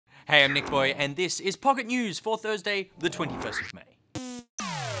Hey, I'm Nick Boy, and this is Pocket News for Thursday, the 21st of May.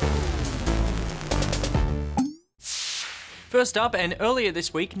 First up, and earlier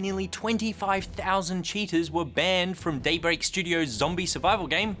this week, nearly 25,000 cheaters were banned from Daybreak Studios' zombie survival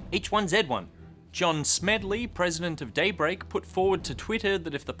game, H1Z1. John Smedley, president of Daybreak, put forward to Twitter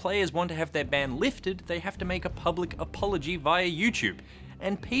that if the players want to have their ban lifted, they have to make a public apology via YouTube.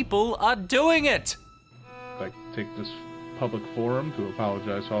 And people are doing it! Like, take this public forum to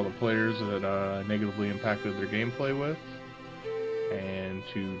apologize to all the players that negatively impacted their gameplay with, and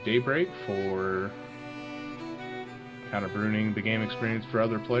to Daybreak for kind of ruining the game experience for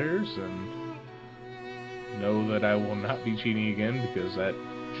other players, and know that I will not be cheating again because that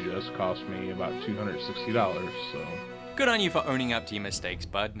just cost me about $260, so... Good on you for owning up to your mistakes,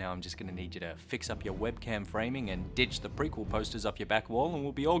 bud. Now I'm just gonna need you to fix up your webcam framing and ditch the prequel posters off your back wall and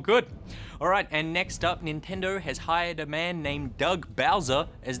we'll be all good. Alright, and next up, Nintendo has hired a man named Doug Bowser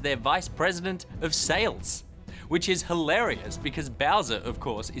as their vice president of sales. Which is hilarious because Bowser, of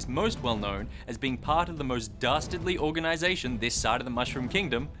course, is most well known as being part of the most dastardly organization this side of the Mushroom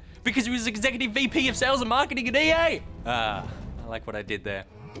Kingdom because he was executive VP of sales and marketing at EA! I like what I did there.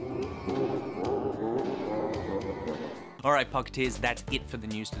 Alright, Pocketeers, that's it for the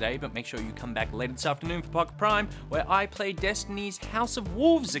news today, but make sure you come back later this afternoon for Pocket Prime, where I play Destiny's House of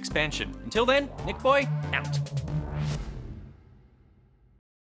Wolves expansion. Until then, Nick Boy, out.